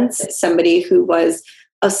make sense. Somebody who was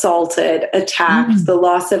assaulted, attacked, the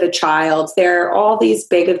loss of a child, there are all these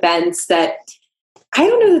big events that I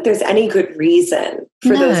don't know that there's any good reason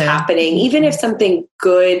for those happening. Even if something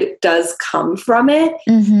good does come from it,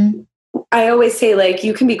 I always say, like,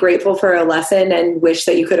 you can be grateful for a lesson and wish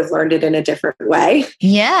that you could have learned it in a different way.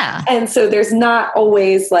 Yeah. And so there's not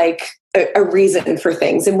always like a reason for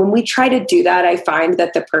things. And when we try to do that, I find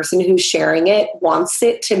that the person who's sharing it wants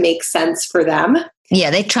it to make sense for them. Yeah,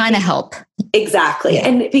 they're trying to help. Exactly. Yeah.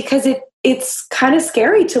 And because it's kind of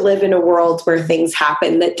scary to live in a world where things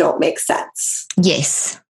happen that don't make sense.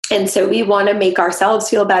 Yes. And so we want to make ourselves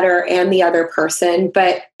feel better and the other person,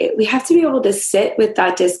 but we have to be able to sit with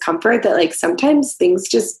that discomfort that, like, sometimes things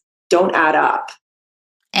just don't add up.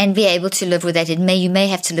 And be able to live with that. You may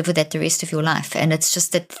have to live with that the rest of your life. And it's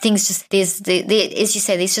just that things just, as you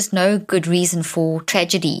say, there's just no good reason for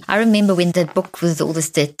tragedy. I remember when the book with all this,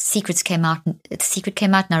 The Secret came out, and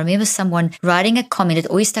I remember someone writing a comment. It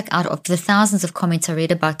always stuck out of the thousands of comments I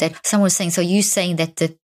read about that. Someone was saying, so you saying that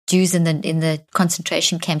the Jews in the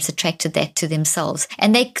concentration camps attracted that to themselves,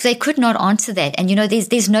 and they could not answer that. And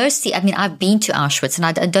there's no. I mean, I've been to Auschwitz, and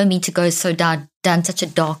I don't mean to go so down such a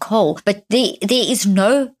dark hole, but there is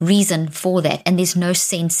no reason for that, and there's no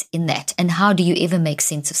sense in that. And how do you ever make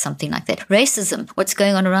sense of something like that? Racism, what's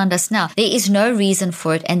going on around us now, there is no reason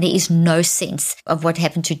for it, and there is no sense of what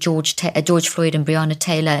happened to George Floyd and Breonna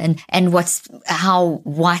Taylor, and how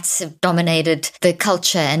whites have dominated the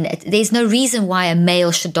culture, and there's no reason why a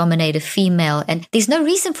male should dominate a female, and there's no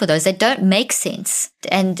reason for those. They don't make sense,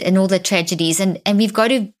 and all the tragedies, and we've got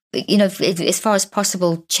to, as far as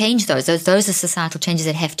possible, change those. Those are societal changes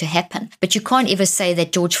that have to happen. But you can't ever say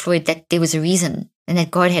that George Floyd, that there was a reason and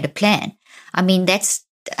that God had a plan. I mean, that's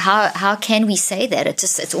how can we say that?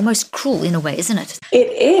 It's almost cruel in a way, isn't it?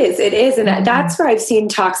 It is. And that's where I've seen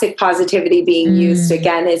toxic positivity being used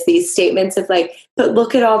again, is these statements of like, but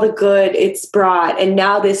look at all the good it's brought. And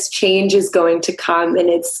now this change is going to come. And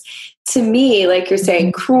it's, to me, like you're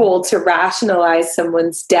saying, cruel to rationalize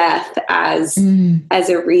someone's death as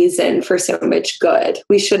a reason for so much good.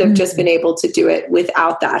 We should have just been able to do it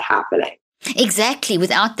without that happening. Exactly,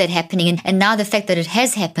 without that happening. And now the fact that it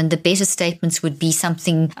has happened, the better statements would be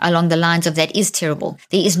something along the lines of, that is terrible.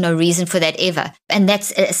 There is no reason for that ever. And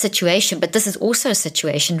that's a situation. But this is also a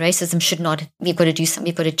situation. Racism should not, we've got to do something,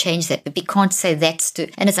 we've got to change that. But we can't say that's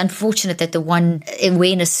and it's unfortunate that the one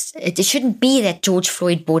awareness, it shouldn't be that George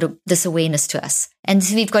Floyd brought this awareness to us. And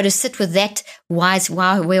so we've got to sit with that. Why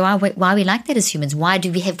we like that as humans? Why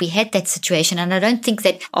have we had that situation? And I don't think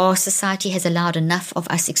that our society has allowed enough of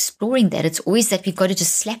us exploring that. It's always that we've got to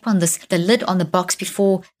just slap on the lid on the box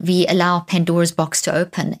before we allow Pandora's box to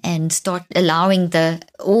open and start allowing and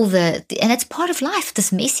it's part of life.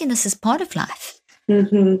 This messiness is part of life.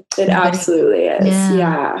 It absolutely is.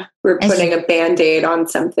 Yeah. We're putting a Band-Aid on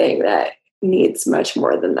something that needs much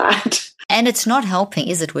more than that. And it's not helping,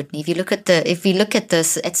 is it, Whitney? If we look at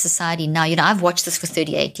this at society now, I've watched this for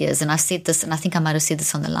 38 years, and I said this, and I think I might have said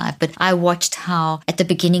this on the live, but I watched how at the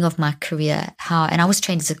beginning of my career, and I was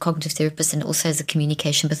trained as a cognitive therapist and also as a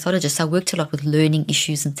communication pathologist. I worked a lot with learning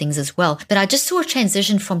issues and things as well. But I just saw a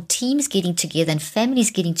transition from teams getting together and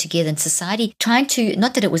families getting together and society trying to,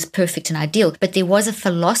 not that it was perfect and ideal, but there was a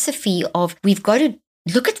philosophy of, we've got to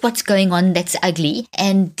look at what's going on that's ugly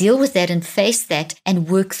and deal with that and face that and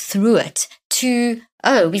work through it, to,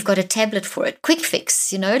 we've got a tablet for it. Quick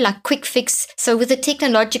fix, like quick fix. So with the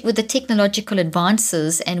technological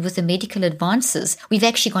advances and with the medical advances, we've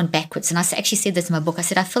actually gone backwards. And I actually said this in my book. I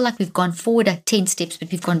said, I feel like we've gone forward at 10 steps,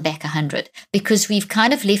 but we've gone back 100, because we've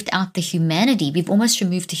kind of left out the humanity. We've almost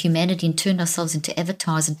removed the humanity and turned ourselves into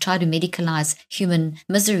avatars and tried to medicalize human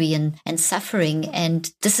misery and suffering.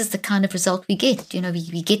 And this is the kind of result we get.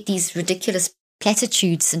 We get these ridiculous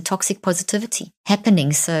platitudes and toxic positivity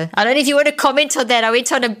happening. So I don't know if you want to comment on that. I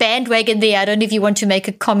went on a bandwagon there. I don't know if you want to make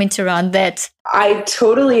a comment around that. I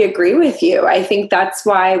totally agree with you. I think that's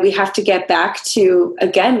why we have to get back to,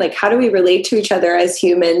 again, like, how do we relate to each other as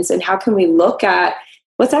humans, and how can we look at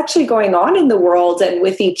what's actually going on in the world and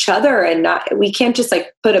with each other, and we can't just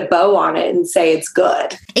like put a bow on it and say it's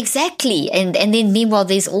good. Exactly. And then meanwhile,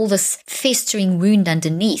 there's all this festering wound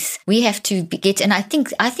underneath. We have to and I think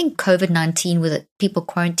COVID-19, with people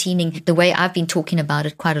quarantining, the way I've been talking about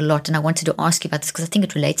it quite a lot, and I wanted to ask you about this because I think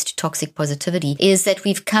it relates to toxic positivity, is that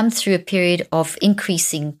we've come through a period of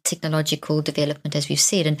increasing technological development, as we've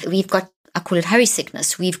said, and we've got, I call it hurry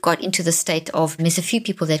sickness. We've got into the state of, and there's a few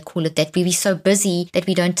people that call it that, we're so busy that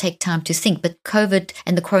we don't take time to think. But COVID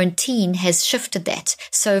and the quarantine has shifted that.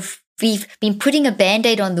 So we've been putting a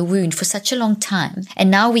Band-Aid on the wound for such a long time, and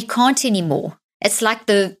now we can't anymore. It's like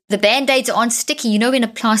the Band-Aids aren't sticky. You know, when a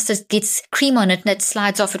plaster gets cream on it and it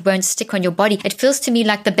slides off, it won't stick on your body. It feels to me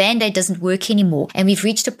like the Band-Aid doesn't work anymore. And we've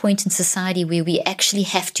reached a point in society where we actually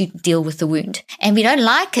have to deal with the wound. And we don't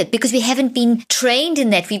like it because we haven't been trained in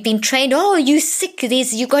that. We've been trained, oh, you sick.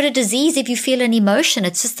 You got a disease if you feel an emotion.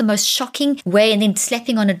 It's just the most shocking way. And then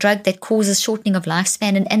slapping on a drug that causes shortening of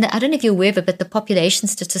lifespan. And I don't know if you're aware of it, but the population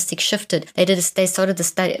statistics shifted. They started the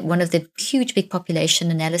study, one of the huge big population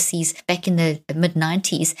analyses back in the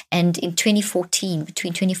mid-90s, and in 2014,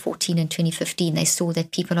 between 2014 and 2015, they saw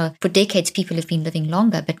that for decades, people have been living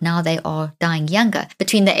longer, but now they are dying younger.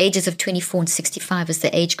 Between the ages of 24 and 65 is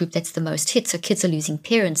the age group that's the most hit. So kids are losing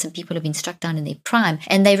parents and people have been struck down in their prime,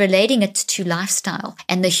 and they're relating it to lifestyle.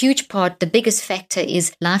 And the huge part, the biggest factor,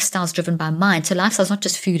 is lifestyles driven by mind. So lifestyle is not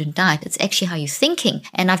just food and diet, it's actually how you're thinking.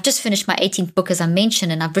 And I've just finished my 18th book, as I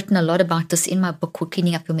mentioned, and I've written a lot about this in my book called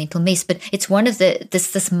Cleaning Up Your Mental Mess. But it's one of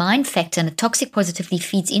this mind factor, and a toxic positivity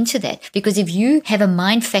feeds into that. Because if you have a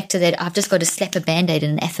mind factor that I've just got to slap a Band-Aid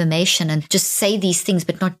and an affirmation and just say these things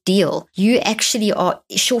but not deal, you actually are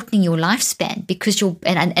shortening your lifespan, because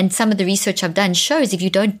and some of the research I've done shows if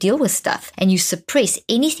you don't deal with stuff and you suppress,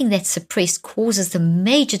 anything that's suppressed causes the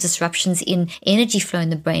major disruptions in energy flow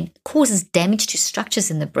in the brain, causes damage to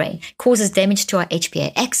structures in the brain, causes damage to our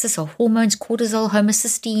HPA axis, our hormones, cortisol,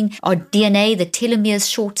 homocysteine, our DNA, the telomeres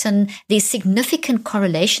shorten. There's significant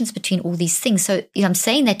correlations between all these things. So I'm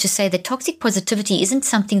saying that to say that toxic positivity isn't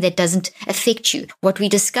something that doesn't affect you. What we're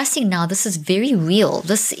discussing now, this is very real.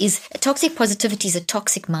 Toxic positivity is a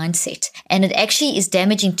toxic mindset, and it actually is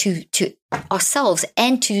damaging to ourselves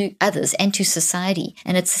and to others and to society.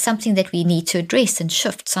 And it's something that we need to address and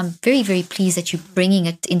shift. So I'm very, very pleased that you're bringing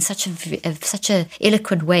it in such a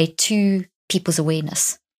eloquent way to people's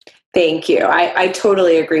awareness. Thank you. I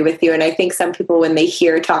totally agree with you. And I think some people, when they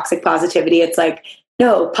hear toxic positivity, it's like,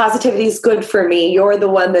 no, positivity is good for me. You're the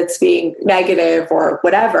one that's being negative or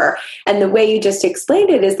whatever. And the way you just explained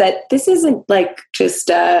it is that this isn't like just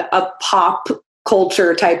a pop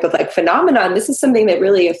culture type of like phenomenon. This is something that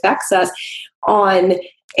really affects us on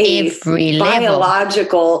every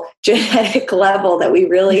biological, genetic level that we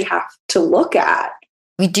really have to look at.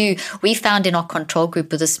 We do. We found in our control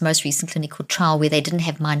group with this most recent clinical trial where they didn't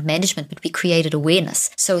have mind management, but we created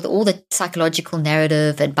awareness. So with all the psychological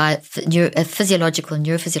narrative and physiological and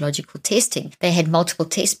neurophysiological testing, they had multiple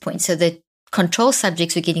test points. So the control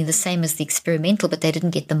subjects were getting the same as the experimental, but they didn't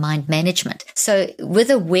get the mind management. So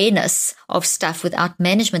with awareness of stuff without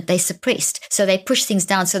management, they suppressed. So they pushed things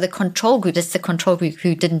down. So the control group, that's the control group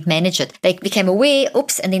who didn't manage it, they became aware,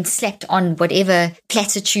 and then slapped on whatever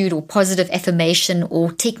platitude or positive affirmation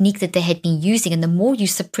or technique that they had been using. And the more you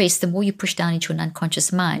suppress, the more you push down into an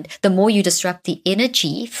unconscious mind, the more you disrupt the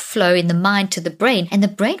energy flow in the mind to the brain. And the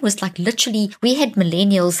brain was like literally, we had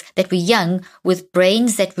millennials that were young with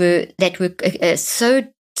brains that were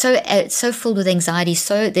so filled with anxiety,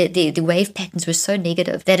 so the wave patterns were so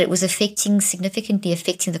negative that it was significantly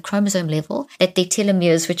affecting the chromosome level, that their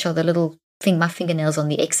telomeres, which are the little my fingernails on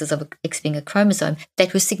the X's of X being a chromosome,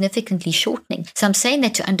 that was significantly shortening. So I'm saying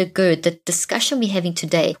that to undergird the discussion we're having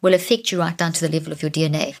today will affect you right down to the level of your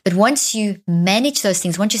DNA. But once you manage those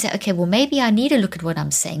things, once you say, okay, well, maybe I need to look at what I'm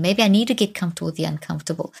saying, maybe I need to get comfortable with the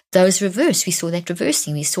uncomfortable, those reverse. We saw that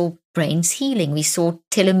reversing. We saw brains healing. We saw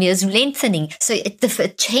telomeres lengthening. So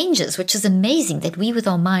it changes, which is amazing that we with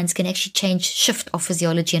our minds can actually shift our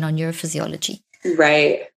physiology and our neurophysiology.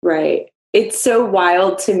 Right. It's so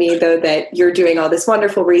wild to me, though, that you're doing all this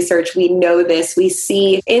wonderful research. We know this. We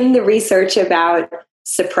see in the research about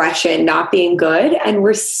suppression not being good, and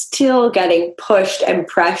we're still getting pushed and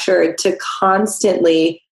pressured to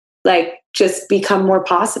constantly just become more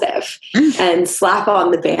positive and slap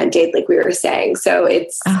on the Band-Aid, like we were saying. So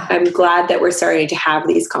I'm glad that we're starting to have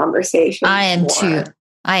these conversations. I am too.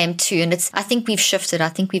 I am too. And I think we've shifted. I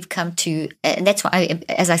think we've come to, and that's why,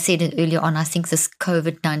 as I said earlier on, I think this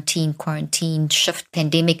COVID-19 quarantine shift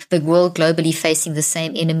pandemic, the world globally facing the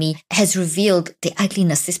same enemy, has revealed the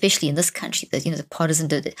ugliness, especially in this country, that, the partisan,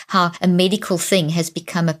 how a medical thing has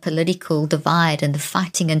become a political divide, and the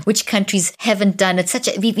fighting, and which countries haven't done it.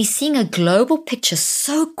 We're seeing a global picture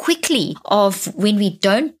so quickly of when we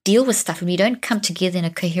don't deal with stuff, when we don't come together in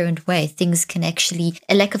a coherent way, things can actually,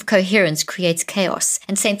 a lack of coherence creates chaos.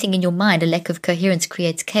 And same thing in your mind, a lack of coherence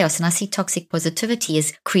creates chaos. And I see toxic positivity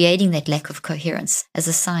as creating that lack of coherence as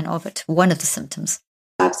a sign of it, one of the symptoms.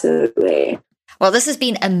 Absolutely. Well, this has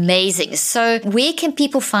been amazing. So where can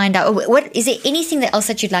people find out? Is there anything else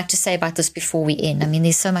that you'd like to say about this before we end? I mean,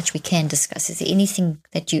 there's so much we can discuss. Is there anything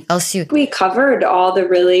that We covered all the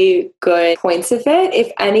really good points of it.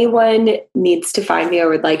 If anyone needs to find me or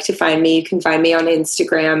would like to find me, you can find me on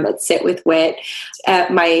Instagram at SitWithWit.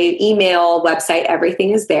 At my email, website,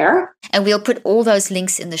 everything is there. And we'll put all those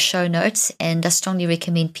links in the show notes. And I strongly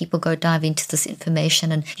recommend people go dive into this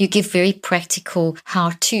information. And you give very practical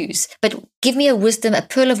how-tos. But give me a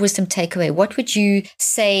pearl of wisdom takeaway. What would you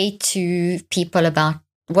say to people about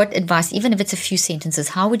what advice, even if it's a few sentences,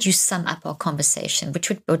 how would you sum up our conversation? Which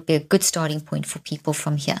would be a good starting point for people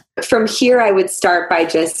from here? From here, I would start by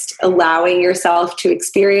just allowing yourself to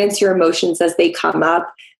experience your emotions as they come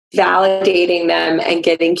up, validating them and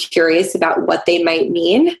getting curious about what they might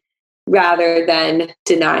mean, rather than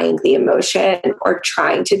denying the emotion or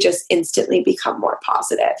trying to just instantly become more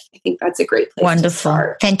positive. I think that's a great place to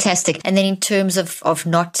start. Fantastic. And then in terms of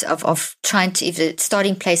trying to, if the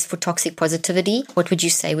starting place for toxic positivity, what would you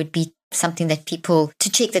say would be something that people, to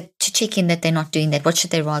check in that they're not doing that? What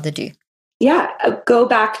should they rather do? Yeah, go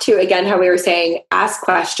back to, again, how we were saying, ask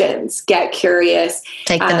questions, get curious.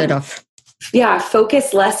 Take the lid off. Yeah,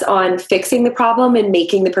 focus less on fixing the problem and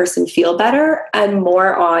making the person feel better, and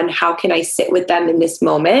more on how can I sit with them in this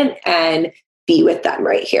moment and be with them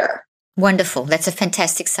right here. Wonderful. That's a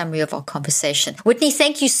fantastic summary of our conversation. Whitney,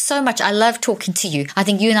 thank you so much. I love talking to you. I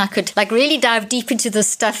think you and I could really dive deep into this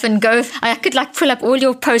stuff and I could pull up all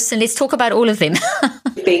your posts and let's talk about all of them.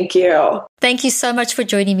 Thank you. Thank you so much for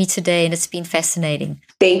joining me today, and it's been fascinating.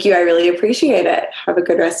 Thank you. I really appreciate it. Have a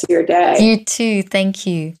good rest of your day. You too. Thank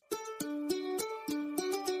you.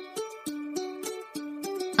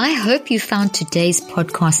 I hope you found today's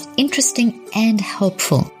podcast interesting and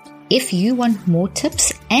helpful. If you want more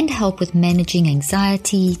tips and help with managing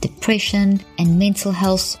anxiety, depression, and mental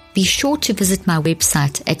health, be sure to visit my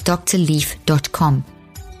website at drleaf.com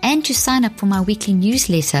and to sign up for my weekly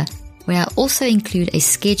newsletter, where I also include a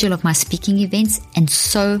schedule of my speaking events and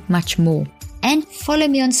so much more. And follow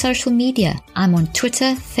me on social media. I'm on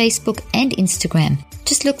Twitter, Facebook, and Instagram.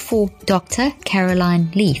 Just look for Dr. Caroline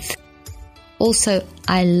Leaf. Also,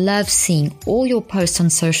 I love seeing all your posts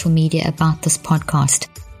on social media about this podcast.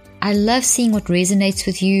 I love seeing what resonates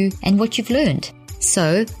with you and what you've learned.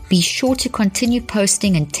 So be sure to continue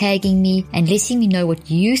posting and tagging me and letting me know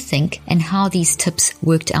what you think and how these tips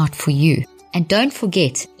worked out for you. And don't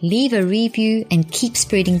forget, leave a review and keep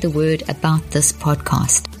spreading the word about this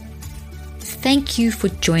podcast. Thank you for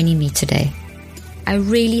joining me today. I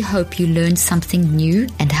really hope you learned something new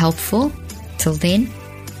and helpful. Till then,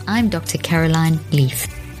 I'm Dr. Caroline Leaf.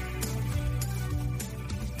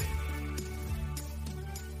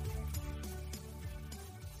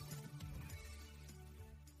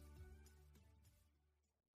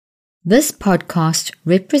 This podcast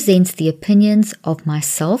represents the opinions of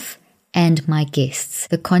myself and my guests.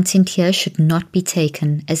 The content here should not be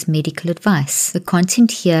taken as medical advice. The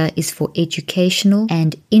content here is for educational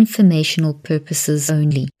and informational purposes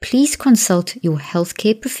only. Please consult your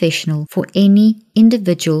healthcare professional for any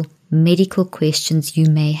individual medical questions you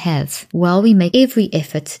may have. While we make every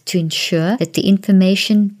effort to ensure that the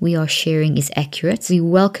information we are sharing is accurate, we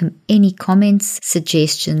welcome any comments,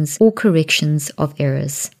 suggestions, or corrections of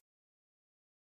errors.